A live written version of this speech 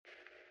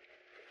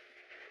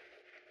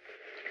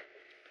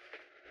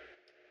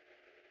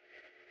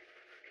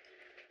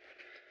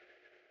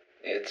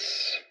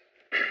It's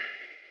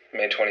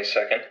May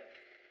 22nd.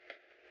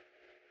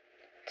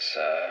 It's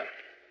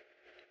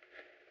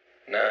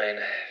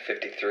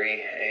 9:53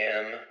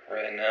 a.m.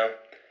 right now.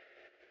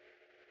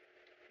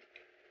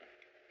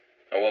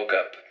 I woke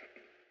up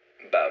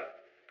about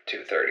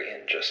 2:30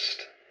 and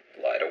just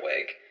lied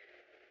awake.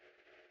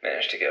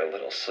 Managed to get a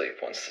little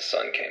sleep once the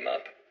sun came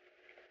up.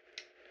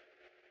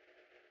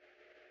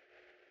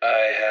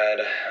 I had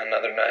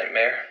another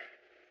nightmare.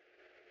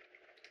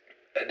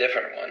 A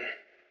different one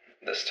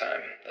this time,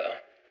 though.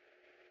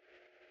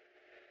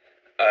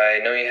 I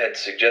know you had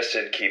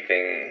suggested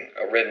keeping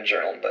a written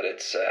journal, but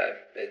it's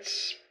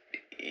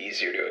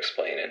easier to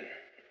explain it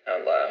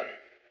out loud.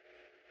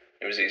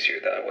 It was easier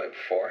that way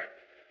before.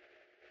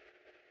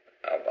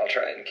 I'll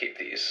try and keep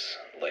these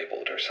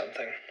labeled or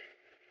something.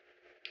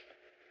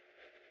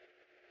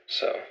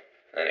 So,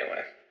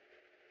 anyway.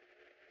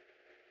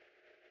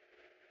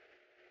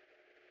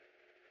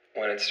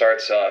 When it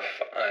starts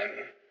off,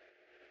 I'm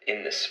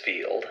in this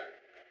field.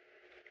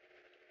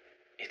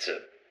 It's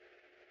a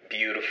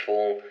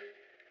beautiful,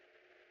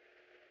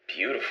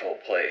 beautiful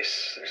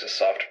place. There's a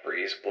soft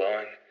breeze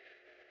blowing.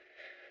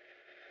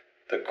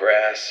 The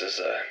grass is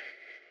a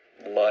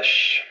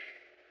lush,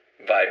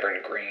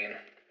 vibrant green.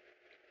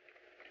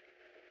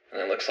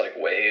 And it looks like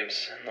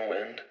waves in the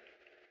wind.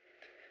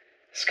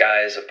 The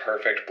sky is a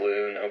perfect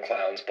blue, no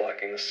clouds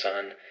blocking the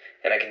sun,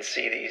 and I can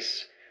see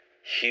these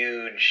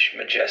huge,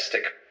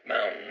 majestic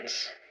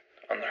mountains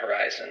on the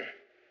horizon.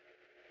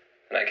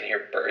 And I can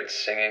hear birds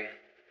singing.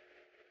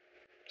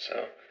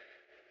 So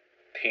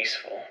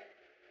peaceful.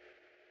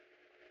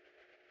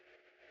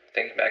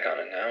 Thinking back on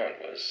it now, it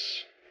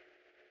was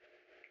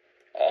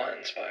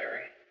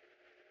awe-inspiring.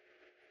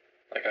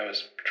 Like I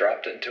was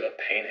dropped into a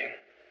painting.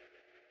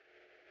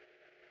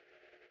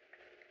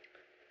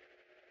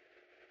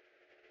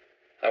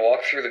 I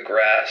walk through the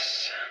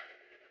grass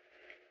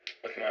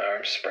with my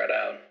arms spread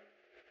out.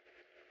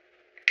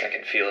 I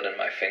can feel it in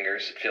my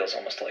fingers. It feels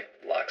almost like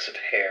locks of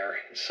hair.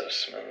 It's so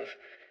smooth.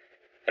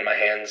 And my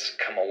hands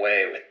come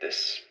away with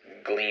this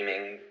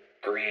gleaming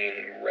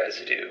green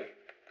residue,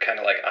 kind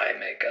of like eye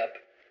makeup.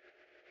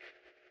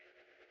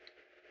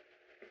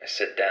 I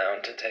sit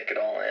down to take it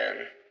all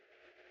in.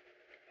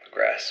 The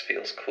grass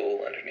feels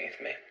cool underneath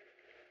me.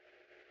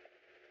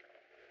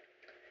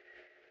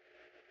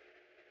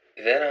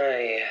 Then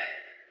I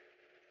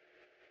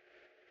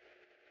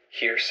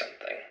hear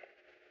something.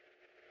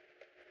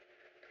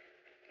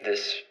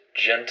 This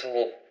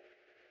gentle,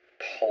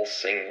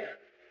 pulsing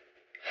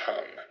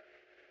hum.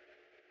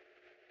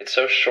 It's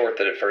so short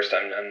that at first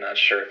I'm not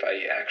sure if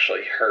I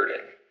actually heard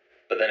it,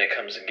 but then it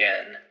comes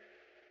again,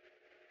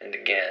 and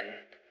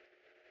again,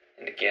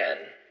 and again,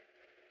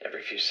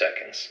 every few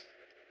seconds.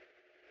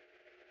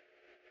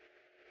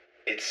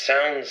 It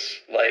sounds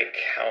like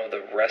how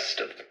the rest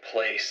of the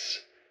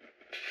place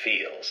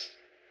feels.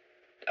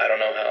 I don't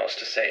know how else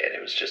to say it.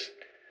 It was just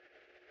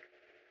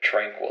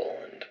tranquil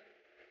and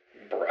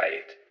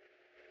bright.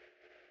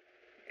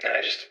 And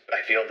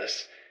I feel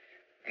this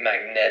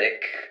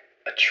magnetic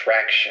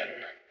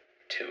attraction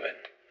to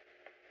it.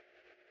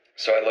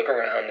 So I look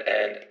around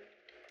and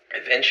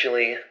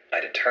eventually I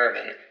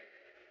determine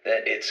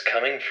that it's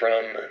coming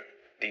from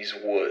these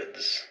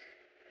woods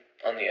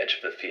on the edge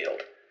of the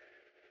field.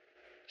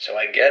 So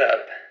I get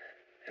up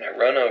and I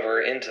run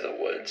over into the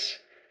woods,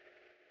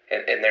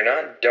 and they're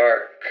not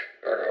dark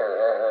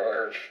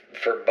or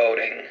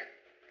foreboding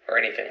or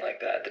anything like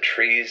that. The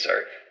trees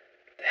are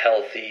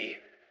healthy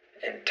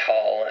and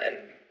tall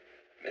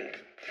and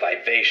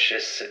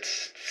vivacious.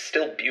 It's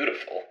still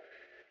beautiful.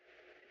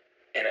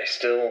 And I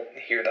still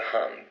hear the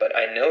hum, but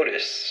I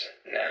notice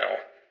now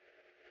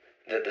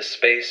that the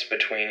space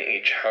between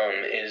each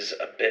hum is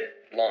a bit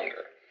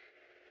longer.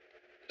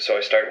 So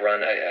I start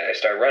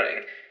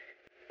running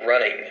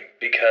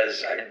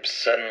because I'm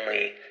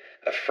suddenly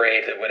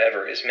afraid that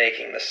whatever is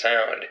making the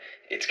sound,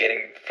 it's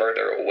getting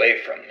further away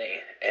from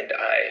me, and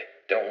I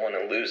don't want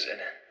to lose it.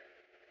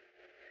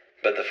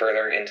 But the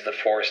further into the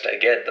forest I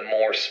get, the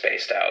more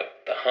spaced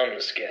out the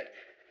hums get.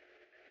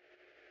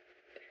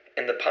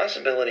 And the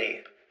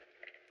possibility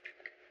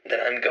that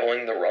I'm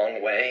going the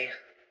wrong way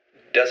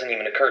doesn't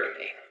even occur to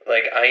me.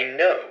 Like, I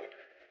know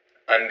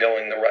I'm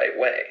going the right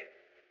way.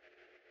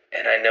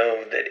 And I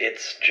know that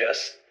it's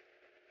just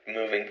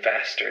moving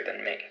faster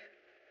than me.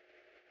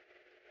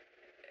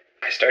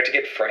 I start to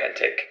get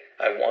frantic.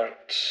 I want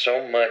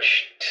so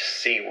much to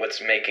see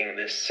what's making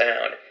this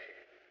sound,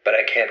 but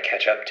I can't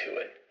catch up to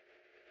it.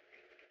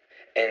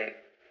 And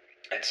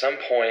at some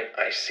point,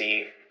 I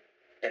see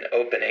an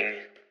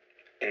opening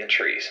in the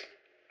trees.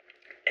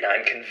 And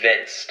I'm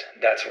convinced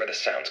that's where the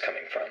sound's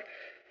coming from.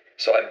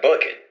 So I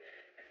book it,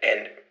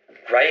 and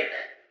right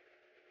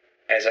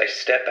as I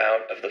step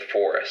out of the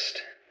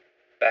forest,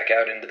 back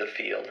out into the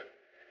field,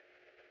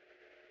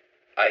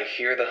 I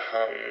hear the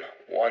hum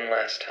one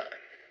last time.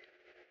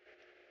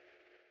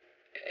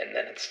 And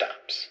then it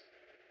stops.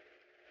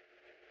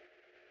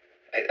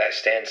 I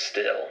stand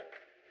still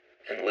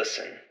and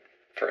listen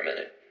for a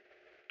minute,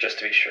 just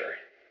to be sure.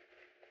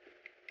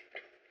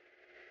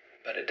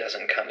 But it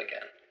doesn't come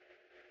again.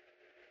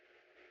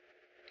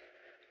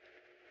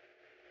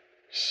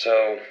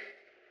 So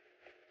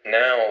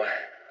now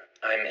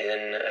I'm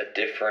in a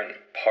different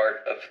part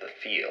of the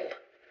field.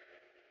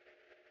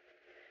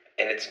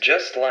 And it's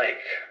just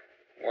like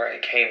where I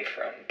came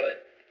from,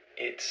 but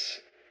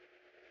it's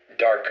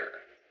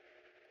darker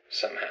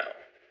somehow.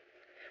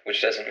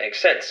 Which doesn't make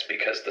sense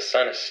because the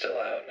sun is still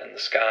out and the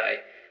sky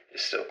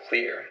is still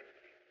clear.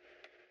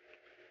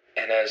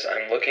 And as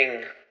I'm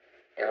looking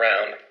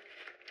around,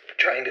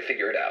 trying to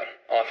figure it out,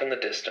 off in the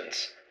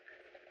distance,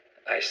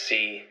 I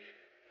see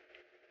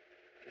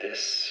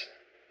this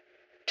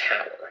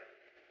tower.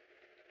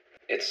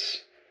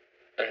 It's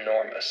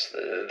enormous,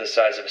 the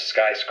size of a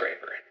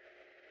skyscraper.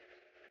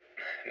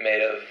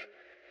 Made of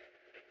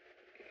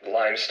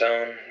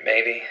limestone,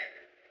 maybe.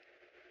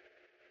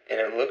 And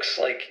it looks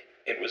like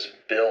it was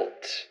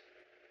built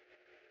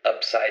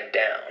upside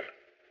down.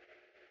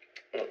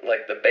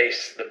 Like the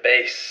base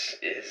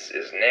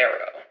is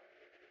narrow.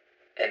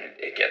 And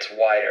it gets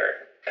wider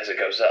as it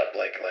goes up,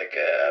 like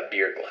a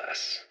beer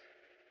glass.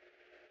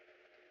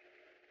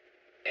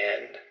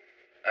 And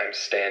I'm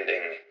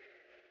standing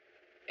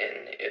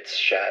in its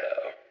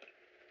shadow.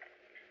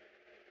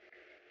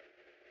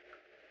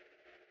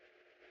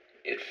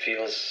 It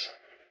feels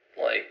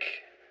like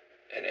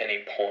at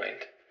any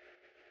point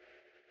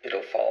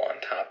it'll fall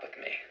on top of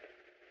me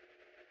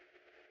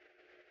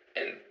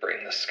and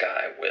bring the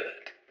sky with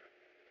it.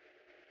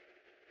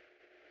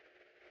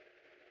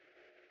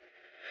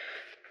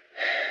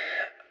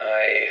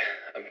 I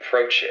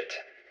approach it.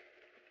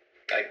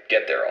 I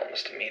get there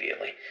almost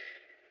immediately.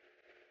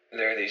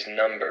 There are these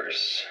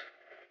numbers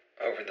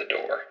over the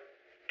door.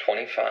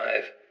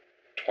 25,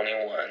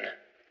 21,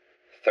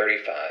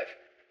 35,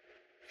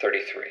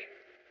 33.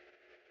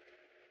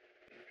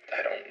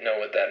 I don't know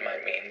what that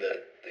might mean.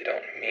 They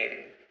don't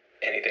mean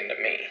anything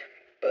to me,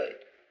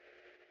 but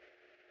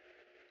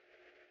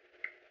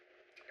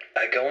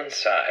I go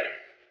inside,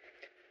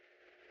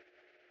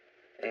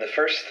 and the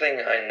first thing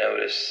I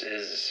notice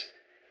is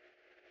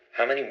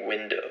how many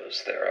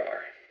windows there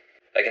are.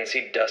 I can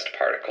see dust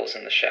particles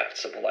in the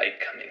shafts of light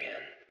coming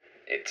in.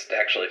 It's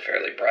actually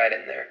fairly bright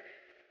in there.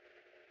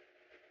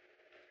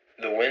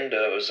 The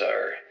windows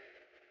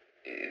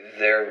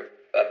they're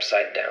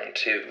upside down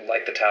too,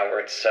 like the tower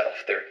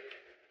itself. They're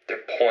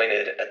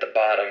pointed at the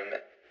bottom,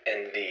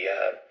 and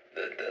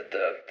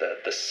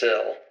the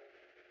sill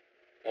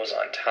was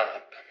on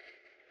top.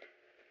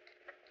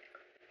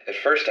 At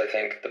first I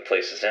think the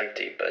place is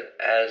empty, but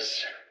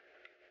as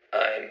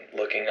I'm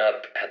looking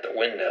up at the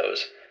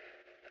windows,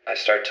 I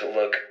start to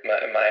look,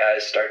 my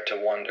eyes start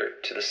to wander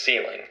to the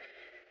ceiling.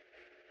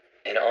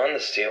 And on the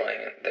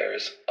ceiling,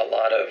 there's a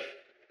lot of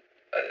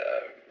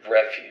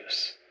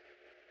refuse.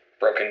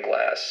 Broken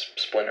glass,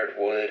 splintered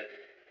wood.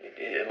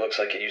 It looks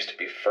like it used to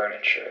be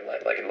furniture.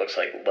 Like it looks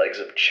like legs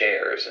of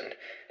chairs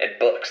and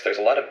books. There's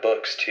a lot of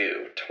books,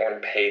 too.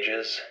 Torn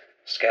pages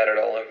scattered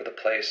all over the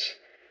place.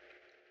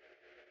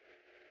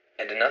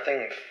 And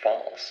nothing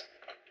falls.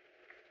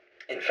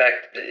 In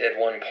fact, at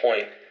one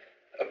point,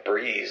 a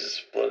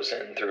breeze blows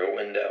in through a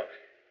window,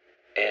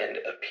 and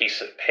a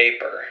piece of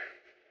paper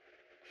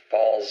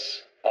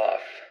falls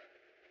off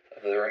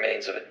of the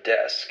remains of a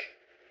desk,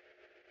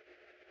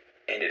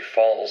 and it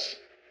falls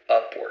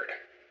upward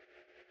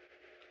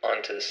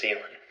onto the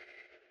ceiling.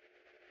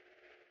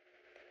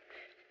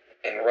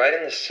 And right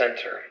in the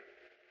center,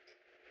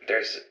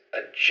 there's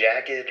a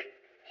jagged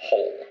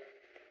hole,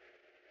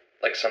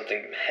 like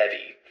something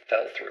heavy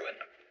fell through it.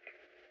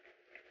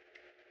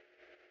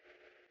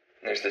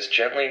 And there's this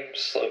gently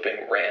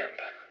sloping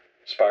ramp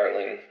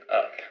spiraling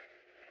up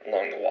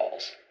along the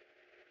walls.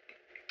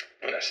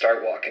 And I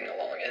start walking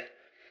along it,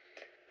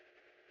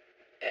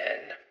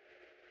 and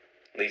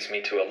leads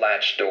me to a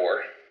latched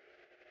door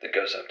that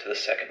goes up to the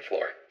second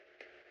floor.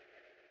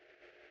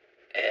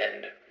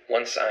 And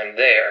once I'm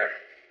there,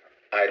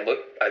 I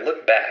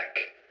look back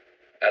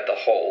at the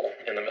hole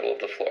in the middle of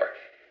the floor,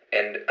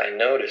 and I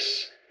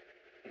notice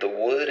the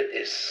wood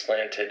is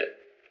slanted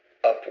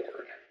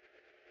upward,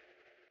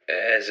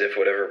 as if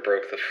whatever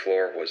broke the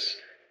floor was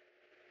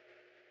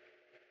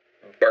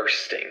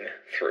bursting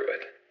through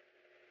it,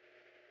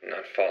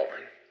 not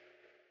falling.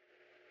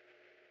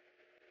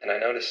 And I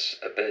notice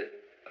a bit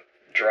of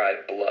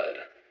dried blood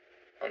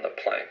on the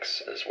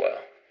planks as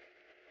well.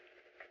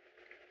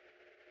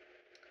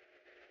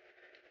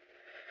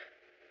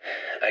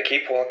 I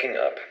keep walking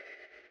up.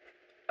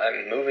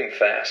 I'm moving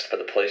fast, but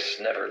the place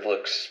never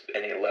looks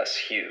any less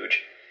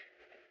huge.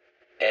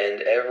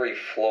 And every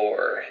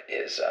floor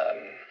is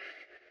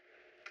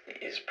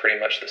pretty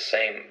much the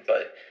same,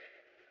 but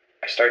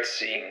I start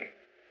seeing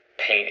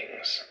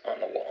paintings on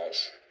the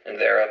walls, and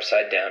they're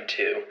upside down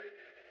too.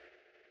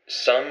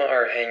 Some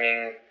are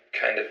hanging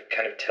kind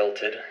of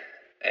tilted,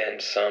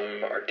 and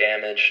some are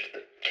damaged.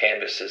 The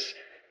canvas is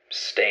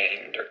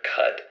stained or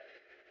cut,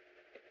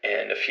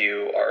 and a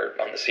few are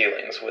on the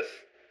ceilings with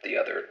the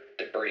other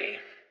debris.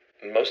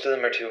 Most of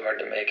them are too hard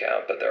to make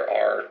out, but there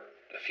are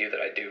a few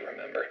that I do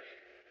remember.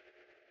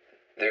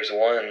 There's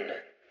one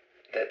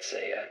that's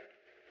a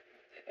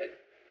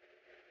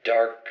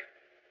dark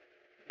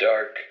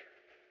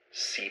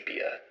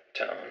sepia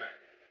tone.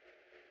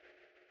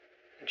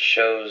 It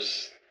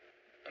shows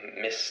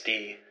a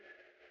misty,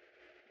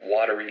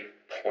 watery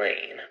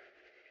plain.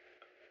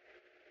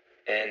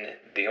 And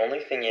the only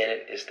thing in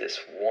it is this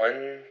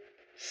one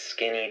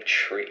skinny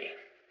tree.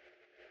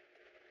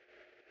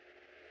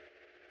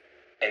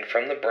 And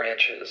from the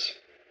branches,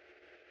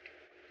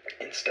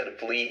 instead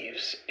of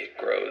leaves, it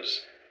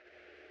grows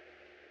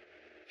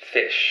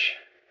fish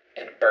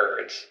and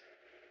birds,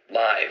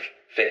 live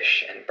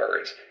fish and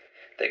birds.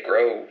 They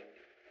grow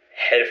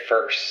head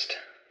first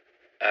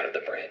out of the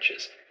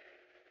branches.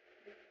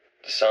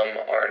 Some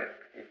aren't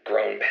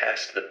grown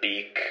past the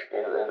beak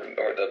or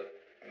the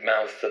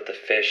mouth of the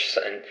fish,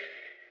 and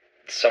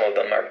some of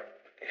them are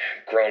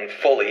grown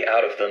fully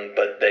out of them,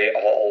 but they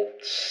all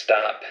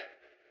stop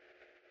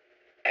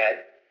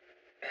at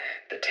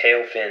the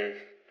tail fin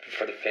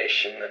for the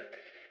fish and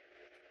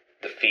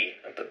the feet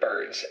of the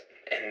birds,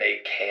 and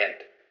they can't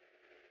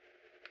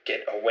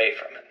get away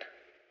from it.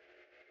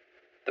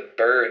 The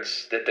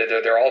birds,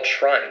 they're all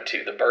trying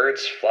to. The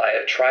birds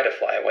try to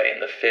fly away,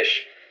 and the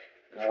fish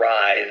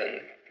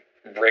writhe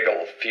and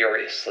wriggle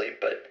furiously,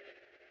 but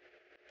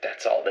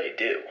that's all they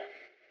do.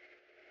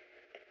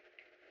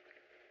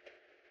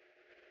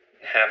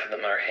 Half of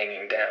them are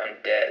hanging down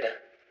dead.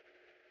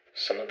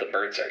 Some of the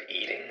birds are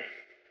eating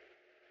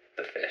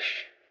the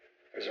fish.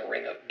 There's a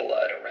ring of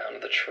blood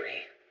around the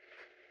tree.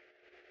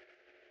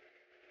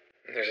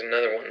 And there's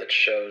another one that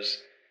shows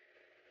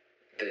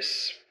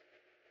this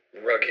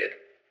rugged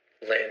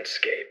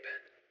landscape.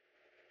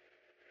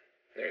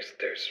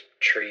 There's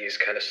trees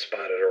kind of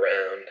spotted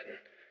around and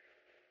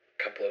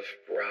a couple of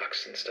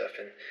rocks and stuff,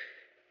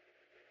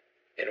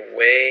 and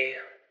way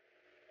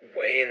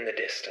in the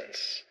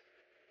distance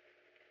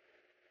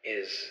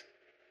is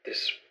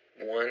this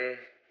one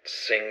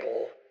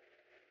single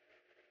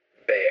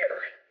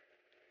bear.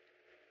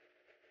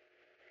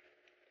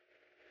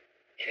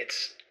 And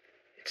it's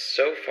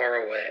so far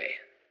away,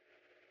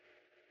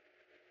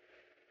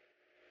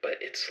 but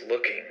it's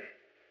looking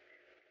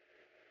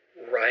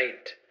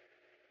right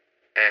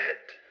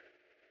at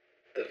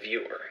the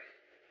viewer.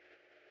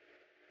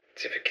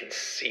 As if it can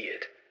see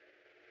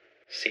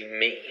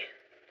me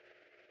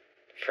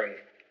from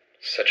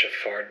such a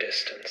far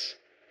distance.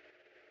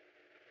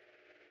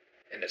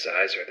 And his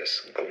eyes are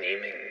this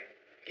gleaming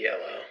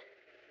yellow.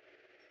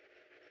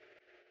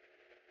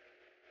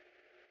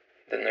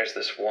 Then there's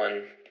this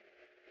one,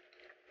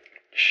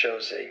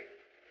 shows a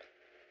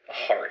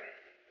heart,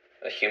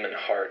 a human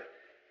heart,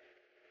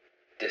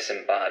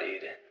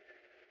 disembodied.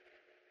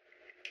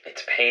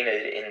 It's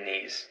painted in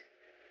these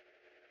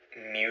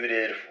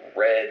muted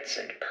reds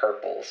and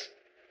purples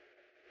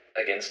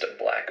against a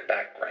black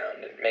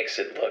background. It makes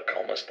it look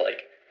almost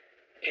like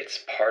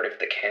it's part of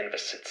the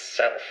canvas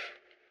itself.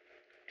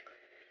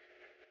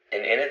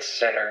 And in its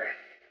center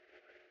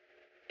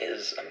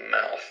is a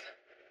mouth,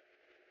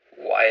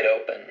 wide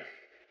open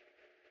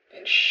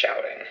and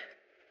shouting.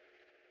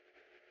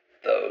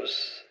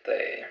 Those,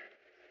 they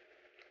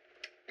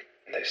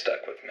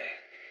stuck with me.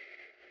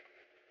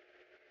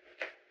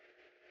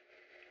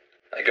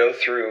 I go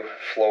through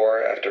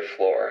floor after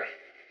floor,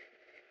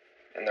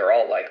 and they're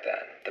all like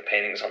that. The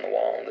paintings on the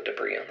wall, the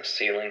debris on the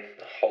ceiling,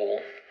 the hole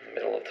in the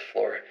middle of the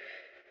floor.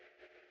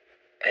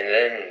 And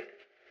then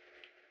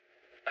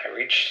I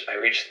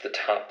reached the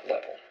top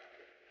level,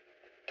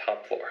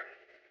 top floor.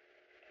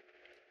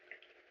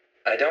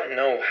 I don't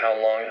know how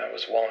long I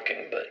was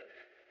walking, but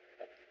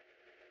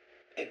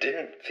it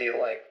didn't feel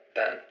like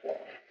that long.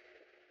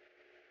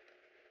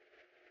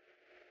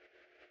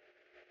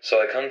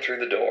 So I come through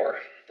the door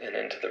and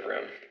into the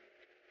room.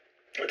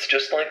 It's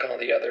just like all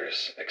the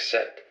others,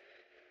 except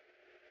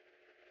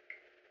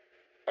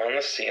on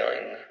the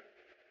ceiling,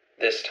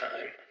 this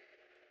time,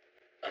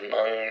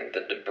 among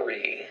the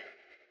debris,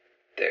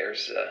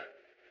 there's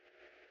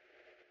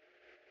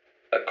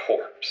a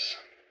corpse.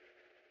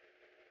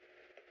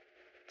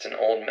 It's an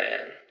old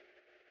man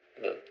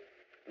with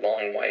a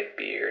long white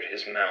beard,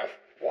 his mouth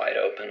wide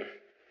open,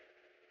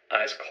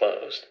 eyes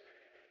closed.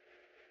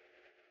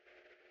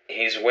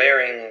 He's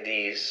wearing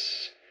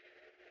these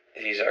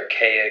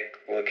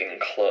archaic-looking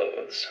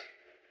clothes,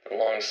 a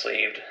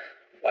long-sleeved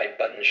white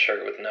button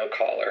shirt with no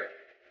collar,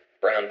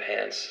 brown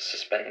pants,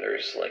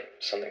 suspenders, like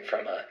something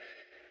from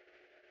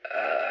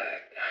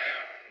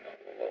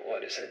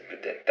what is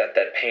it?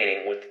 That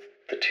painting with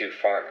the two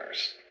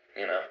farmers,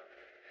 you know?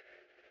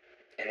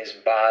 And his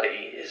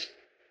body is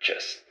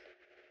just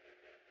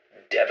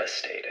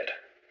devastated.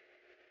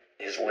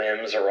 His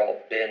limbs are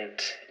all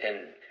bent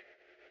in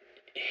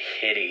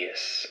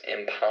hideous,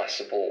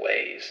 impossible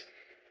ways.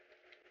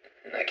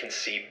 And I can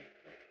see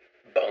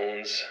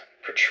bones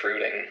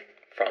protruding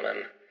from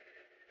him.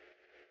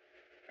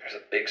 There's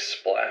a big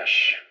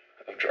splash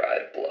of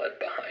dried blood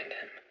behind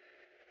him.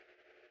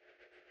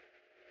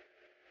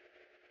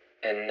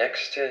 And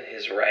next to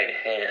his right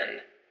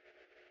hand,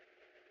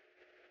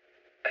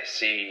 I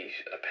see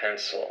a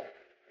pencil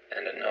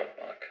and a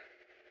notebook.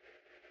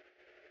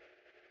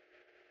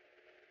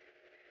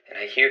 And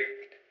I hear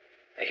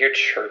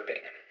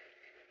chirping.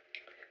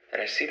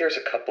 And I see there's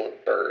a couple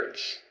of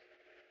birds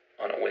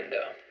on a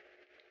window.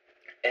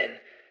 And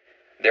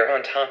They're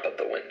on top of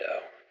the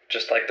window,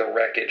 just like the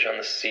wreckage on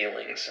the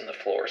ceilings and the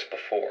floors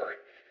before.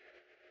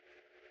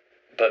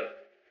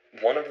 But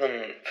one of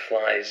them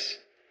flies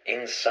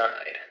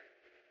inside,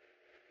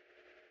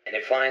 and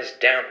it flies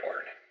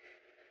downward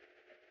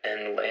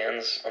and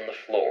lands on the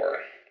floor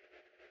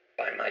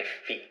by my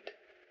feet,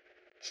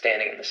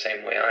 standing in the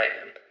same way I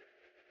am.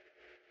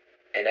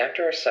 And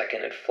after a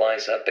second, it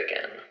flies up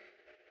again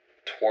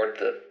toward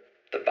the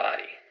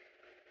body.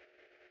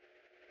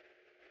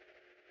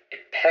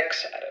 It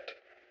pecks at it,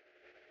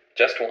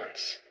 just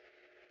once.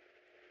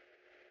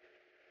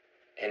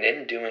 And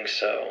in doing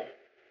so,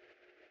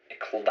 it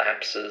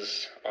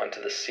collapses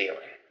onto the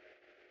ceiling,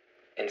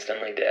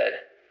 instantly dead.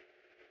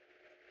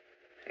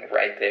 And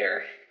right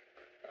there,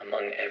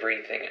 among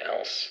everything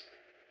else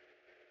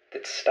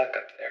that's stuck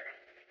up there.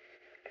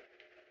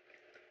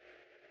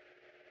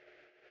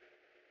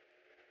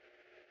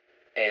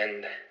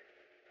 And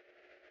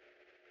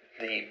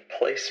the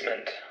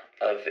placement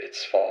of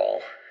its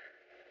fall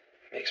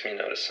makes me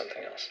notice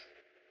something else.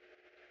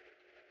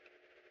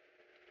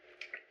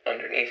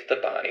 Underneath the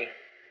body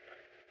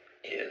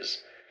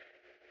is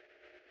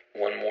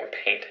one more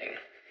painting.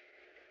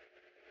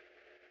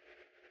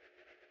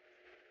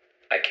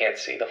 I can't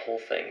see the whole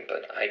thing,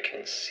 but I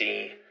can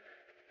see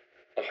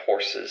a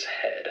horse's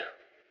head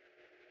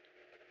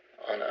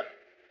on a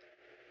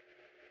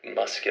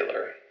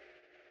muscular,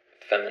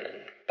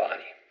 feminine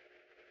body.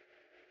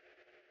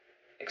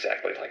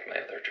 Exactly like my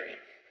other dream.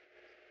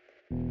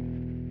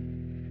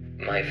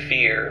 My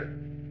fear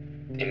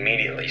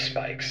immediately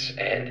spikes,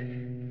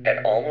 and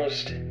at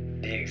almost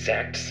the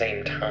exact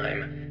same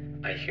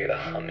time, I hear the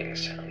humming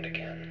sound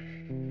again.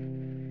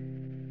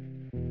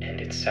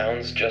 And it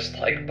sounds just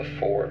like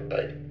before,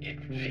 but it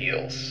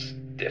feels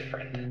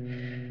different.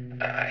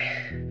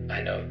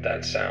 I know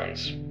that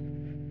sounds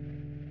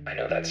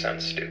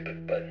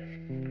stupid, but...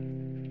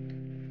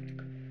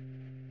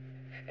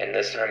 And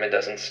this time it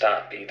doesn't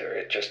stop either,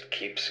 it just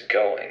keeps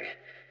going.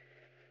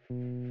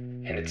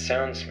 And it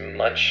sounds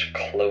much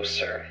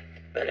closer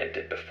than it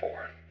did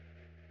before.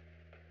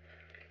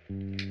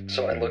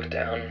 So I look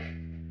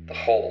down the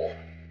hole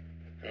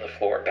in the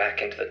floor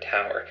back into the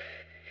tower,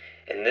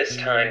 and this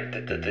time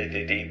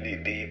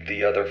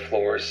the other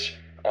floors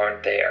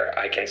aren't there.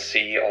 I can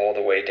see all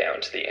the way down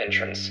to the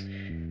entrance,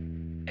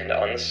 and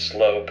on the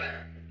slope,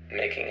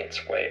 making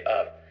its way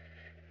up,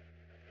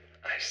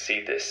 I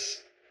see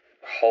this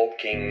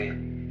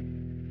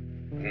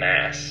hulking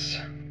mass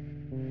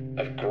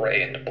of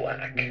gray and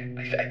black.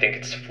 I think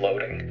it's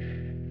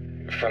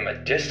floating. From a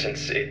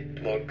distance,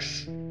 it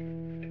looks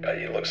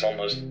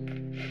almost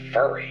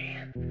furry.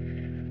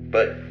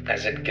 But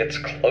as it gets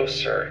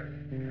closer,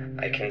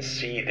 I can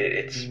see that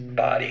its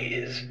body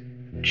is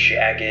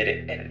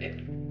jagged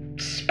and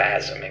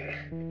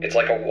spasming. It's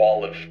like a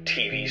wall of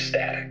TV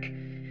static.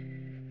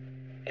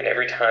 And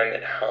every time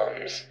it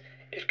hums,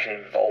 it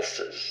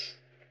convulses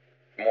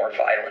more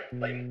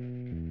violently.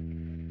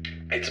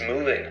 It's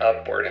moving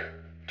upward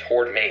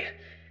toward me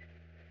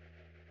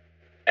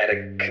at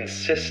a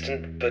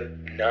consistent but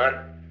not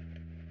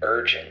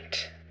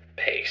urgent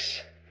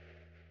pace.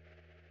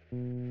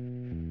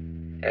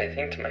 And I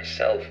think to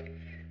myself,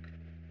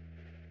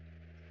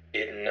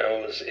 it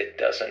knows it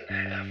doesn't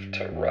have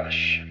to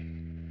rush.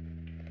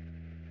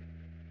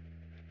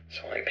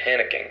 So I'm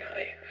panicking.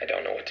 I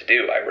don't know what to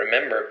do. I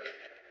remember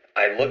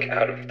I look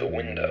out of the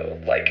window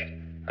like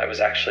I was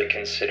actually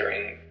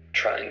considering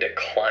trying to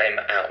climb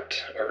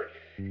out, or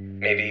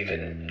maybe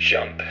even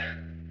jump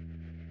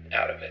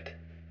out of it.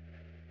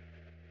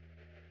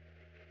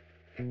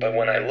 But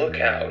when I look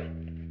out,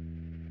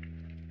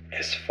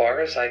 as far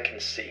as I can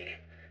see,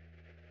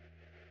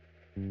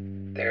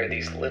 there are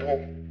these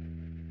little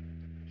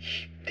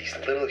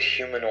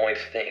humanoid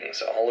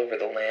things all over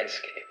the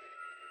landscape.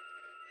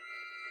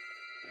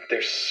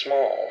 They're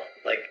small,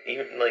 like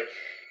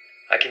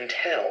I can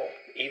tell,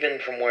 even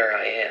from where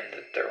I am,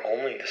 that they're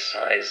only the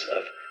size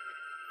of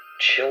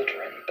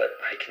children, but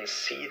I can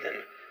see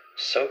them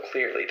so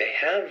clearly. They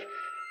have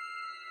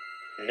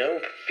no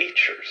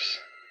features,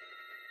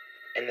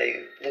 and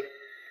they look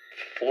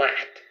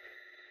flat,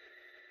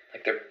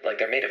 like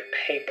they're made of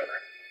paper.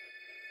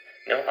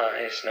 No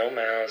eyes, no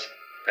mouths,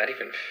 not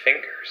even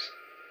fingers.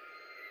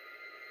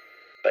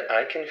 But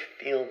I can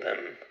feel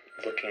them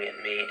looking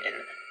at me,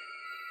 and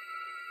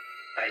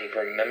I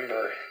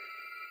remember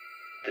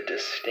the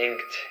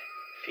distinct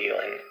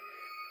feeling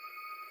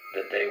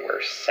that they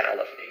were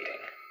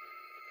salivating.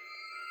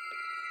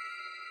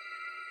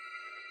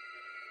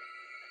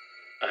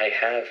 I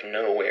have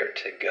nowhere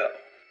to go.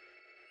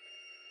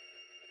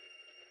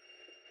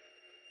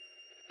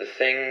 The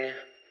thing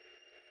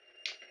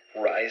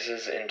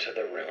rises into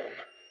the room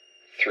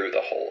through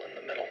the hole in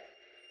the middle.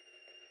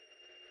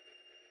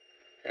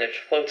 And it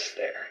floats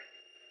there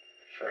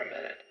for a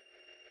minute.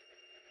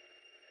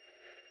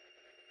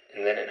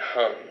 And then it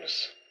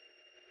hums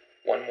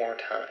one more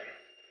time.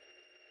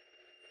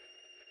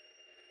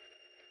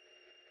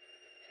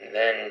 And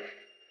then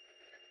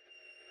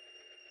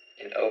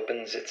it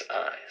opens its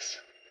eyes,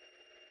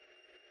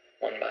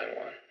 one by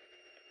one.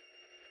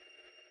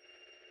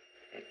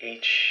 And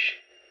each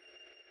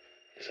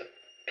is a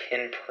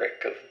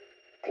pinprick of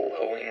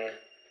glowing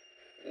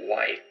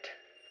white.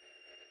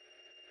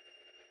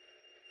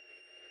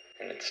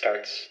 And it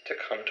starts to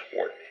come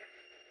toward me.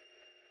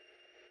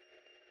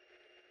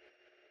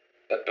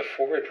 But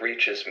before it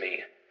reaches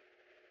me,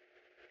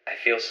 I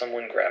feel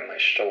someone grab my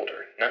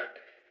shoulder.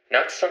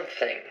 Not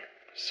something,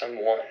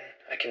 someone.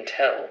 I can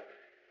tell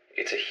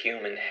it's a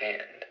human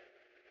hand.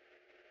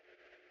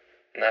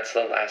 And that's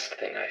the last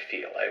thing I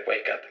feel. I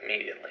wake up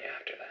immediately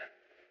after that.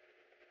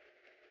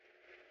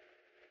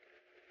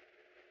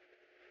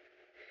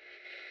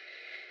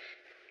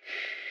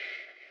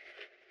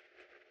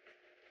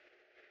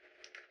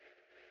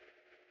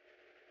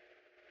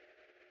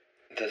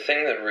 The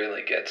thing that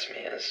really gets me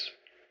is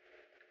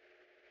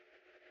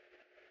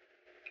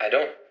I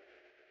don't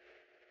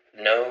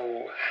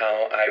know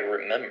how I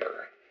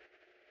remember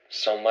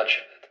so much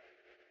of it.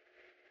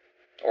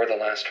 Or the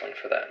last one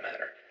for that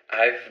matter.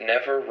 I've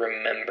never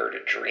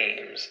remembered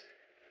dreams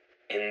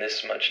in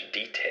this much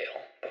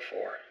detail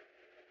before.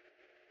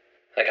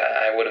 Like,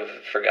 I would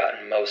have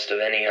forgotten most of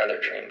any other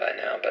dream by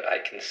now, but I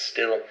can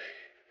still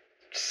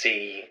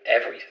see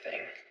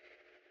everything.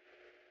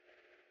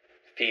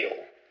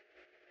 Feel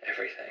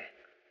everything.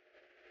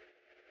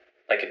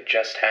 Like it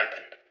just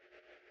happened.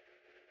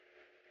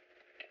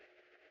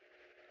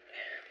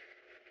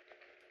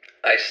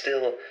 I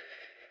still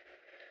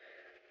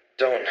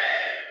don't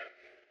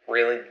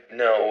really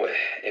know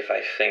if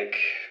I think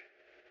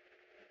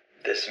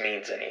this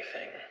means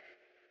anything,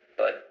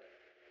 but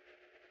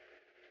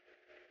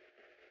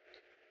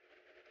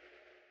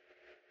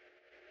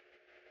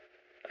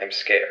I'm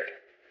scared.